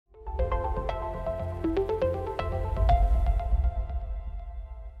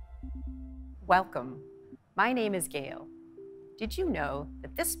Welcome. My name is Gail. Did you know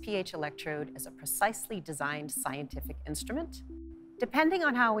that this pH electrode is a precisely designed scientific instrument? Depending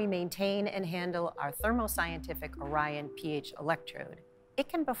on how we maintain and handle our thermoscientific Orion pH electrode, it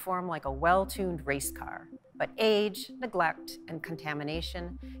can perform like a well-tuned race car, but age, neglect, and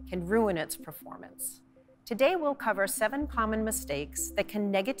contamination can ruin its performance. Today we'll cover 7 common mistakes that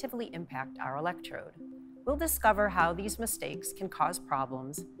can negatively impact our electrode. We'll discover how these mistakes can cause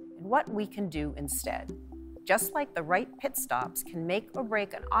problems and what we can do instead. Just like the right pit stops can make or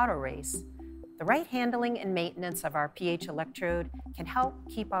break an auto race, the right handling and maintenance of our pH electrode can help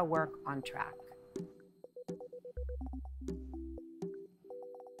keep our work on track.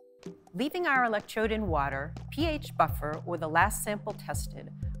 Leaving our electrode in water, pH buffer, or the last sample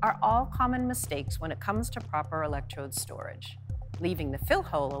tested are all common mistakes when it comes to proper electrode storage. Leaving the fill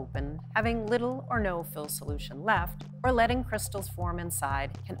hole open, having little or no fill solution left, or letting crystals form inside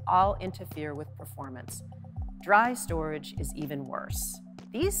can all interfere with performance. Dry storage is even worse.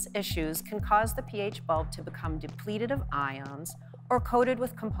 These issues can cause the pH bulb to become depleted of ions or coated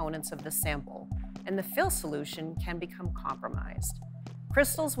with components of the sample, and the fill solution can become compromised.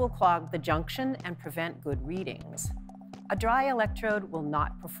 Crystals will clog the junction and prevent good readings. A dry electrode will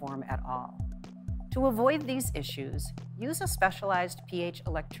not perform at all. To avoid these issues, use a specialized pH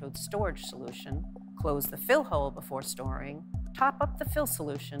electrode storage solution, close the fill hole before storing, top up the fill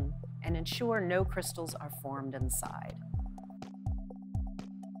solution, and ensure no crystals are formed inside.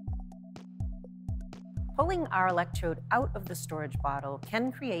 Pulling our electrode out of the storage bottle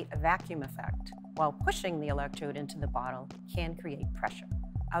can create a vacuum effect, while pushing the electrode into the bottle can create pressure.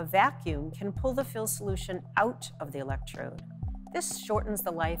 A vacuum can pull the fill solution out of the electrode. This shortens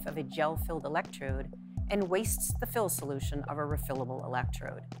the life of a gel-filled electrode and wastes the fill solution of a refillable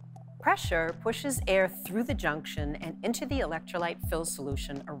electrode. Pressure pushes air through the junction and into the electrolyte fill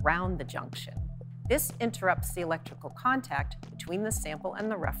solution around the junction. This interrupts the electrical contact between the sample and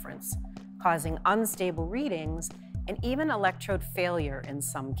the reference, causing unstable readings and even electrode failure in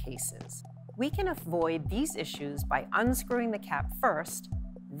some cases. We can avoid these issues by unscrewing the cap first,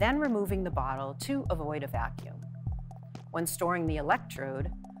 then removing the bottle to avoid a vacuum. When storing the electrode,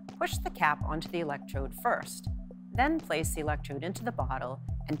 push the cap onto the electrode first, then place the electrode into the bottle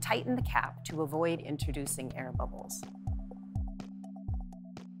and tighten the cap to avoid introducing air bubbles.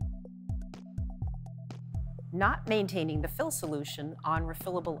 Not maintaining the fill solution on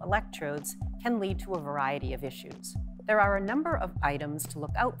refillable electrodes can lead to a variety of issues. There are a number of items to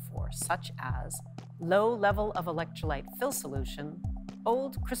look out for, such as low level of electrolyte fill solution,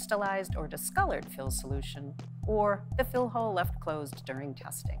 old crystallized or discolored fill solution, or the fill hole left closed during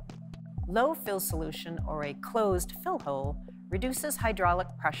testing. Low fill solution or a closed fill hole reduces hydraulic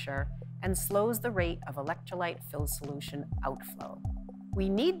pressure and slows the rate of electrolyte fill solution outflow. We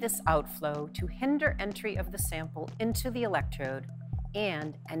need this outflow to hinder entry of the sample into the electrode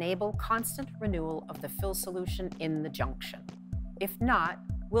and enable constant renewal of the fill solution in the junction. If not,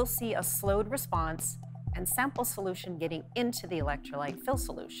 we'll see a slowed response and sample solution getting into the electrolyte fill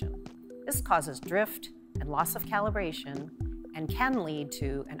solution. This causes drift and loss of calibration and can lead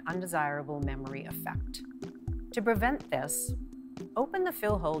to an undesirable memory effect. To prevent this, open the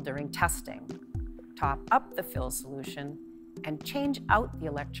fill hole during testing, top up the fill solution, and change out the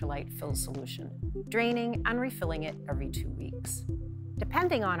electrolyte fill solution, draining and refilling it every 2 weeks.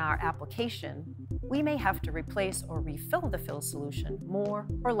 Depending on our application, we may have to replace or refill the fill solution more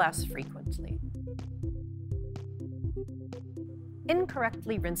or less frequently.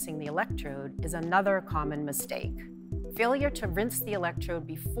 Incorrectly rinsing the electrode is another common mistake. Failure to rinse the electrode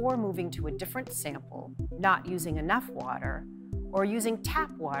before moving to a different sample, not using enough water, or using tap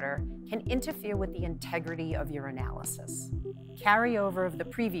water can interfere with the integrity of your analysis. Carryover of the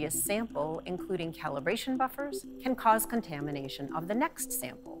previous sample, including calibration buffers, can cause contamination of the next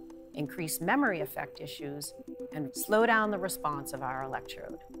sample, increase memory effect issues, and slow down the response of our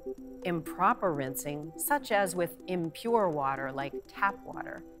electrode. Improper rinsing, such as with impure water like tap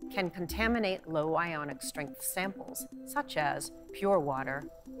water, can contaminate low ionic strength samples, such as pure water,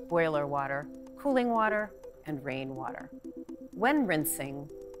 boiler water, cooling water, and rainwater. When rinsing,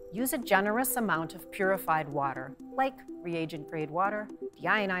 use a generous amount of purified water, like reagent-grade water,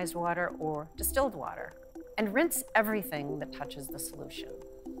 deionized water, or distilled water, and rinse everything that touches the solution.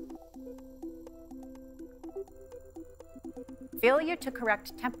 Failure to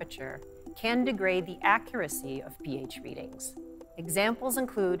correct temperature can degrade the accuracy of pH readings. Examples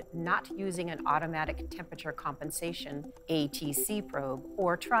include not using an automatic temperature compensation ATC probe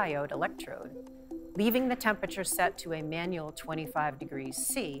or triode electrode, leaving the temperature set to a manual 25 degrees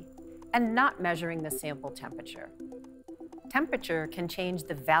C, and not measuring the sample temperature. Temperature can change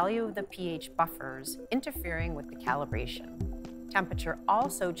the value of the pH buffers, interfering with the calibration. Temperature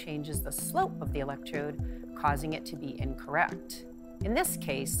also changes the slope of the electrode, causing it to be incorrect. In this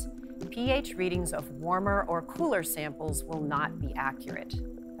case, pH readings of warmer or cooler samples will not be accurate.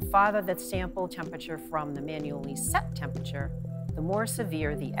 The farther the sample temperature from the manually set temperature, the more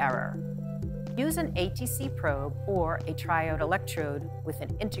severe the error. Use an ATC probe or a triode electrode with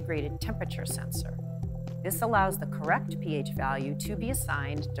an integrated temperature sensor. This allows the correct pH value to be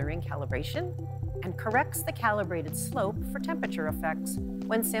assigned during calibration and corrects the calibrated slope for temperature effects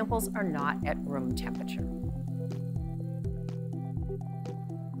when samples are not at room temperature.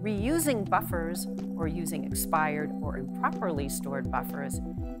 Reusing buffers or using expired or improperly stored buffers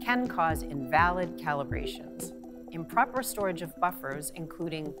can cause invalid calibrations. Improper storage of buffers,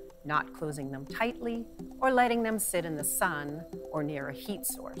 including not closing them tightly or letting them sit in the sun or near a heat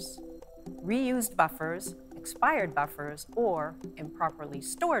source. Reused buffers, expired buffers, or improperly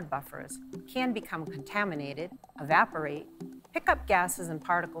stored buffers can become contaminated, evaporate, pick up gases and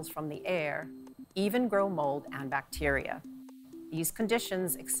particles from the air, even grow mold and bacteria. These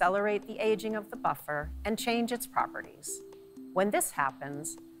conditions accelerate the aging of the buffer and change its properties. When this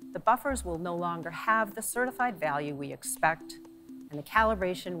happens, the buffers will no longer have the certified value we expect, and the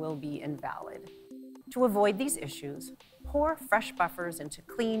calibration will be invalid. To avoid these issues, pour fresh buffers into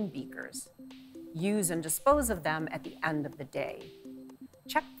clean beakers. Use and dispose of them at the end of the day.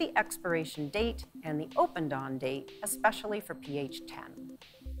 Check the expiration date and the opened-on date, especially for pH 10.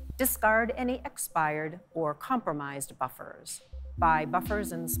 Discard any expired or compromised buffers. Buy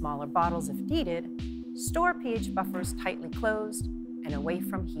buffers in smaller bottles if needed. Store pH buffers tightly closed and away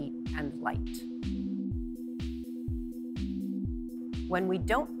from heat and light. When we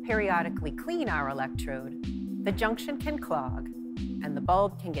don't periodically clean our electrode, the junction can clog and the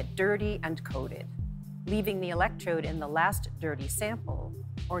bulb can get dirty and coated. Leaving the electrode in the last dirty sample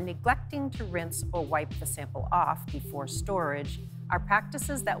or neglecting to rinse or wipe the sample off before storage are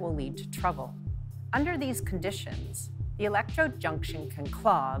practices that will lead to trouble. Under these conditions, the electrode junction can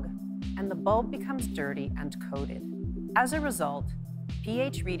clog and the bulb becomes dirty and coated. As a result,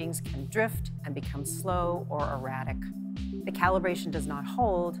 pH readings can drift and become slow or erratic. The calibration does not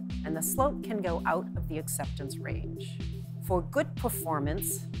hold, and the slope can go out of the acceptance range. For good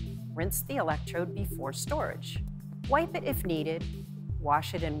performance, rinse the electrode before storage. Wipe it if needed,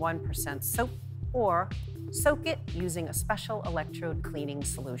 wash it in 1% soap, or soak it using a special electrode cleaning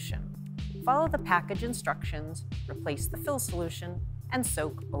solution. Follow the package instructions, replace the fill solution, and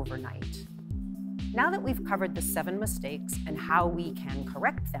soak overnight. Now that we've covered the 7 mistakes and how we can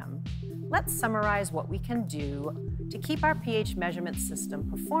correct them, let's summarize what we can do to keep our pH measurement system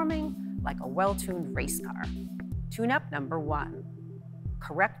performing like a well-tuned race car. Tune-up number 1,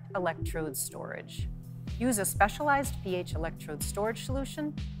 correct electrode storage. Use a specialized pH electrode storage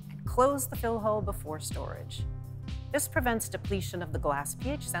solution and close the fill hole before storage. This prevents depletion of the glass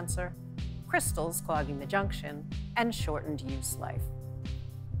pH sensor, crystals clogging the junction, and shortened use life.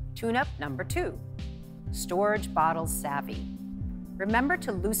 Tune-up number 2, storage bottle savvy. Remember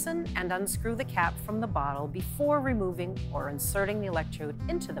to loosen and unscrew the cap from the bottle before removing or inserting the electrode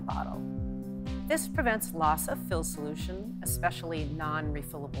into the bottle. This prevents loss of fill solution, especially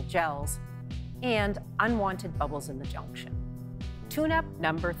non-refillable gels, and unwanted bubbles in the junction. Tune-up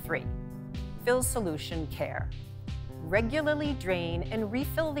number 3, fill solution care. Regularly drain and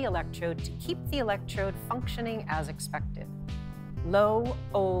refill the electrode to keep the electrode functioning as expected. Low,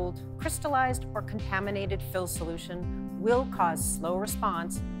 old, crystallized, or contaminated fill solution will cause slow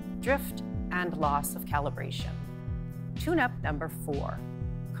response, drift, and loss of calibration. Tune-up number 4,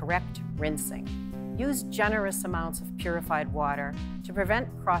 correct rinsing. Use generous amounts of purified water to prevent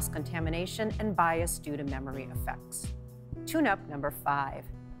cross-contamination and bias due to memory effects. Tune-up number 5,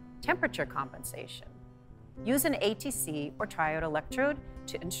 temperature compensation. Use an ATC or triode electrode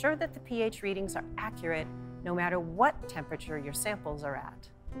to ensure that the pH readings are accurate no matter what temperature your samples are at.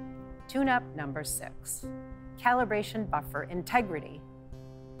 Tune-up number 6, calibration buffer integrity.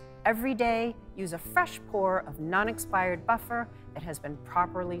 Every day, use a fresh pour of non-expired buffer that has been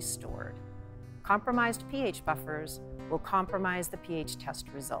properly stored. Compromised pH buffers will compromise the pH test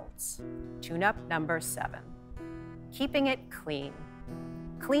results. Tune-up number 7, keeping it clean.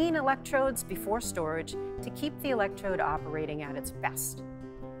 Clean electrodes before storage to keep the electrode operating at its best.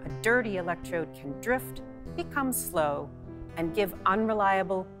 A dirty electrode can drift, become slow, and give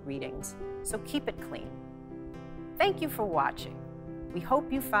unreliable readings, so keep it clean. Thank you for watching. We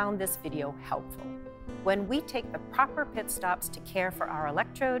hope you found this video helpful. When we take the proper pit stops to care for our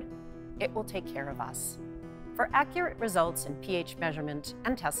electrode, it will take care of us. For accurate results in pH measurement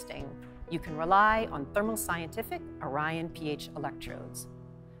and testing, you can rely on Thermo Scientific Orion pH electrodes.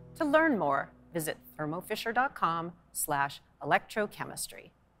 To learn more, visit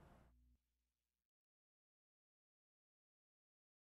thermofisher.com/electrochemistry.